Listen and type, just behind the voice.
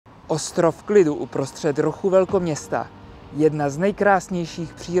Ostrov klidu uprostřed ruchu velkoměsta. Jedna z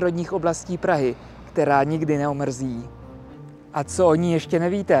nejkrásnějších přírodních oblastí Prahy, která nikdy neomrzí. A co o ní ještě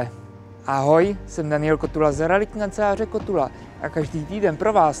nevíte? Ahoj, jsem Daniel Kotula z realitní kanceláře Kotula a každý týden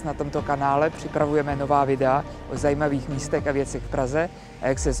pro vás na tomto kanále připravujeme nová videa o zajímavých místech a věcech v Praze a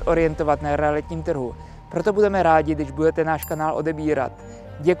jak se zorientovat na realitním trhu. Proto budeme rádi, když budete náš kanál odebírat.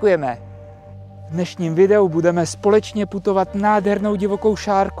 Děkujeme! V dnešním videu budeme společně putovat nádhernou divokou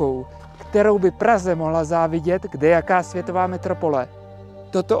Šárkou, kterou by Praze mohla závidět kdejaká světová metropole.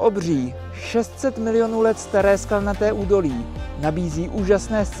 Toto obří, 600 milionů let staré skalnaté údolí, nabízí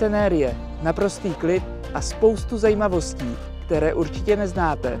úžasné scenérie, naprostý klid a spoustu zajímavostí, které určitě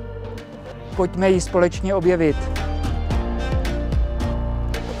neznáte. Pojďme ji společně objevit.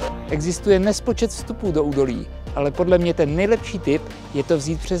 Existuje nespočet vstupů do údolí, ale podle mě ten nejlepší tip je to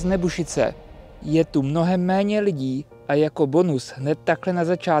vzít přes Nebušice. Je tu mnohem méně lidí a jako bonus hned takhle na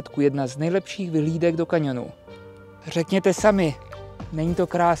začátku jedna z nejlepších vyhlídek do kanionu. Řekněte sami, není to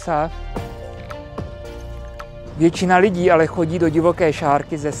krása? Většina lidí ale chodí do Divoké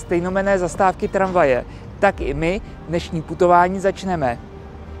Šárky ze stejnomenné zastávky tramvaje, tak i my dnešní putování začneme.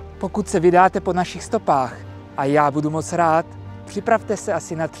 Pokud se vydáte po našich stopách, a já budu moc rád, připravte se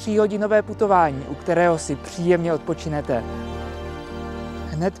asi na 3hodinové putování, u kterého si příjemně odpočinete.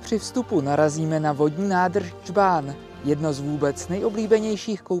 Hned při vstupu narazíme na vodní nádrž Džbán, jedno z vůbec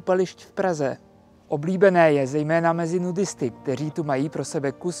nejoblíbenějších koupališť v Praze. Oblíbené je zejména mezi nudisty, kteří tu mají pro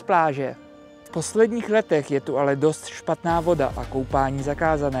sebe kus pláže. V posledních letech je tu ale dost špatná voda a koupání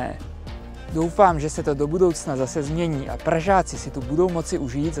zakázané. Doufám, že se to do budoucna zase změní a Pražáci si tu budou moci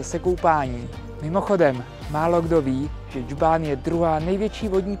užít zase koupání. Mimochodem, málo kdo ví, že Džbán je druhá největší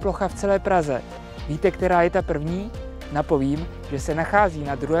vodní plocha v celé Praze. Víte, která je ta první? Napovím, že se nachází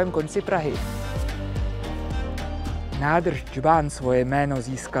na druhém konci Prahy. Nádrž Džbán svoje jméno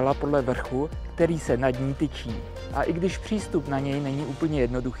získala podle vrchu, který se nad ní tyčí. A i když přístup na něj není úplně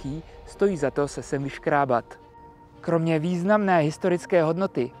jednoduchý, stojí za to se sem vyškrábat. Kromě významné historické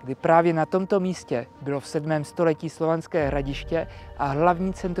hodnoty, kdy právě na tomto místě bylo v 7. století slovanské hradiště a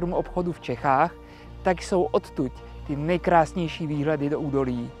hlavní centrum obchodu v Čechách, tak jsou odtud ty nejkrásnější výhledy do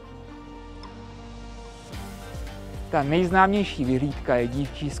údolí. Ta nejznámější vyhlídka je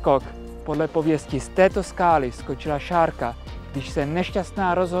dívčí skok. Podle pověsti z této skály skočila Šárka, když se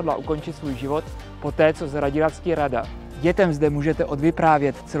nešťastná rozhodla ukončit svůj život poté, co zradila ctirada. Dětem zde můžete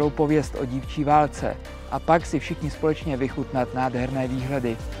odvyprávět celou pověst o dívčí válce a pak si všichni společně vychutnat nádherné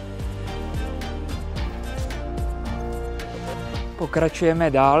výhledy.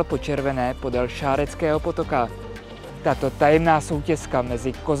 Pokračujeme dál po červené podél Šáreckého potoka. Tato tajemná soutězka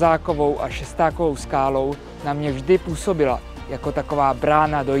mezi Kozákovou a Šestákovou skálou na mě vždy působila jako taková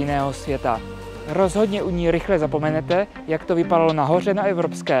brána do jiného světa. Rozhodně u ní rychle zapomenete, jak to vypadalo nahoře na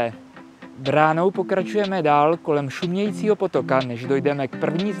Evropské. Bránou pokračujeme dál kolem šumějícího potoka, než dojdeme k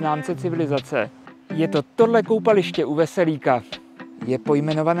první známce civilizace. Je to tohle koupaliště U Veselíka. Je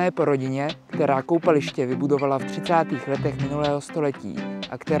pojmenované po rodině, která koupaliště vybudovala v 30. letech minulého století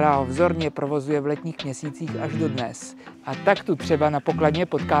a která ho vzorně provozuje v letních měsících až dodnes. A tak tu třeba na pokladně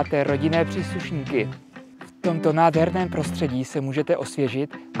potkáte rodinné příslušníky. V tomto nádherném prostředí se můžete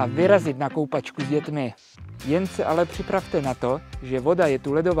osvěžit a vyrazit na koupačku s dětmi. Jen se ale připravte na to, že voda je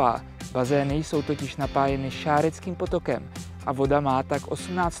tu ledová. Bazény jsou totiž napájeny Šáreckým potokem a voda má tak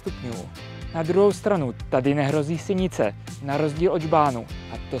 18 stupňů. Na druhou stranu tady nehrozí sinice, na rozdíl od Džbánu,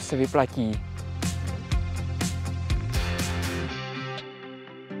 a to se vyplatí.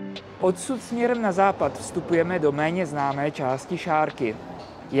 Odsud směrem na západ vstupujeme do méně známé části Šárky.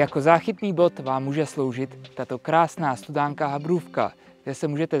 Jako záchytný bod vám může sloužit tato krásná studánka Habrůvka, kde se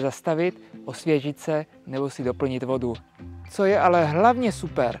můžete zastavit, osvěžit se nebo si doplnit vodu. Co je ale hlavně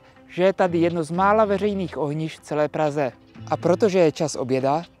super, že je tady jedno z mála veřejných ohnišť v celé Praze. A protože je čas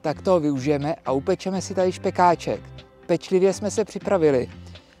oběda, tak toho využijeme a upečeme si tady špekáček. Pečlivě jsme se připravili.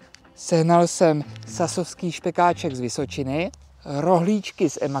 Sehnal jsem sasovský špekáček z Vysočiny, rohlíčky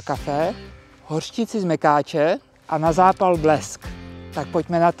z Ema Café, hořčici z Mekáče a na zápal blesk. Tak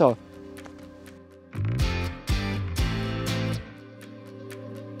pojďme na to.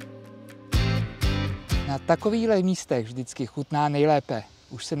 Na takovýchhle místech vždycky chutná nejlépe.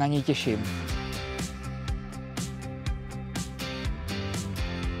 Už se na něj těším.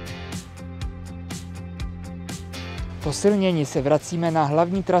 Po silnění se vracíme na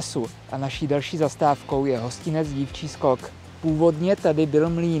hlavní trasu a naší další zastávkou je hostinec Dívčí skok. Původně tady byl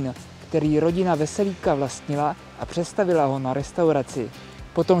mlýn, který rodina Veselíka vlastnila a přestavila ho na restauraci.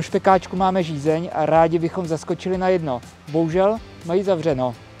 Po tom špekáčku máme žízeň a rádi bychom zaskočili na jedno. Bohužel mají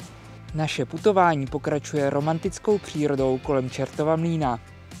zavřeno. Naše putování pokračuje romantickou přírodou kolem Čertova mlýna.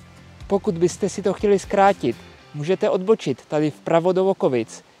 Pokud byste si to chtěli zkrátit, můžete odbočit tady vpravo do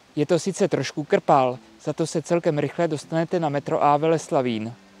Vokovic. Je to sice trošku krpál, za to se celkem rychle dostanete na metro A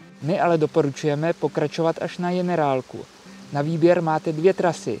Veleslavín. My ale doporučujeme pokračovat až na Generálku. Na výběr máte 2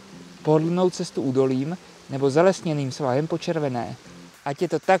 trasy, pohodlnou cestu údolím nebo zalesněným svahem po Červené. Ať je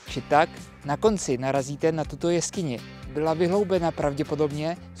to tak či tak, na konci narazíte na tuto jeskyni. Byla vyhloubena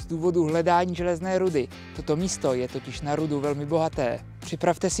pravděpodobně z důvodu hledání železné rudy. Toto místo je totiž na rudu velmi bohaté.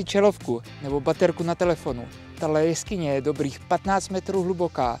 Připravte si čelovku nebo baterku na telefonu. Tahle jeskyně je dobrých 15 metrů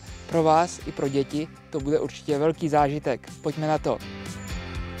hluboká. Pro vás i pro děti to bude určitě velký zážitek. Pojďme na to.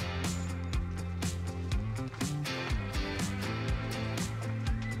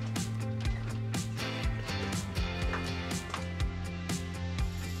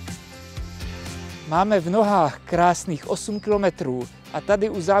 Máme v nohách krásných 8 kilometrů a tady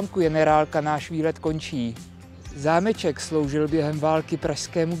u zámku Generálka náš výlet končí. Zámeček sloužil během války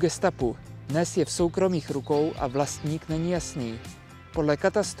pražskému gestapu. Dnes je v soukromých rukou a vlastník není jasný. Podle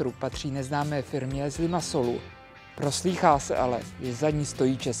katastru patří neznámé firmě z Limassolu. Proslýchá se ale, že za ní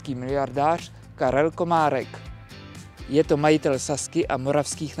stojí český miliardář Karel Komárek. Je to majitel Sazky a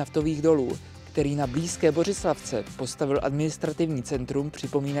moravských naftových dolů, který na blízké Bořislavce postavil administrativní centrum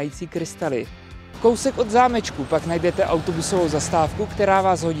připomínající krystaly. Kousek od zámečku pak najdete autobusovou zastávku, která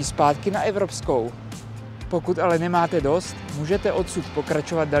vás hodí zpátky na Evropskou. Pokud ale nemáte dost, můžete odsud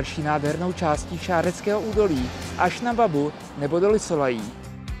pokračovat další nádhernou částí Šáreckého údolí, až na Babu nebo do Lisolají.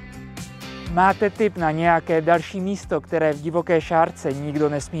 Máte tip na nějaké další místo, které v Divoké Šárce nikdo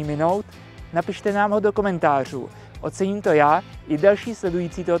nesmí minout? Napište nám ho do komentářů. Ocením to já i další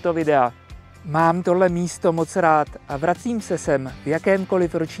sledující tohoto videa. Mám tohle místo moc rád a vracím se sem v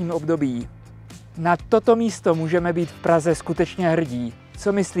jakémkoliv ročním období. Na toto místo můžeme být v Praze skutečně hrdí.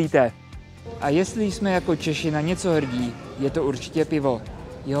 Co myslíte? A jestli jsme jako Češi na něco hrdí, je to určitě pivo.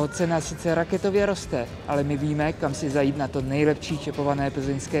 Jeho cena sice raketově roste, ale my víme, kam si zajít na to nejlepší čepované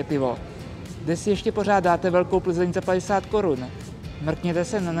plzeňské pivo. Kde si ještě pořádáte velkou Plzeň za 50 korun? Mrkněte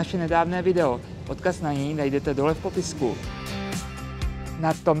se na naše nedávné video, odkaz na něj najdete dole v popisku.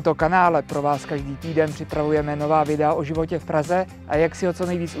 Na tomto kanále pro vás každý týden připravujeme nová videa o životě v Praze a jak si ho co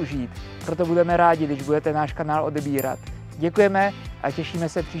nejvíc užít. Proto budeme rádi, když budete náš kanál odebírat. Děkujeme a těšíme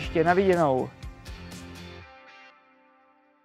se příště na viděnou.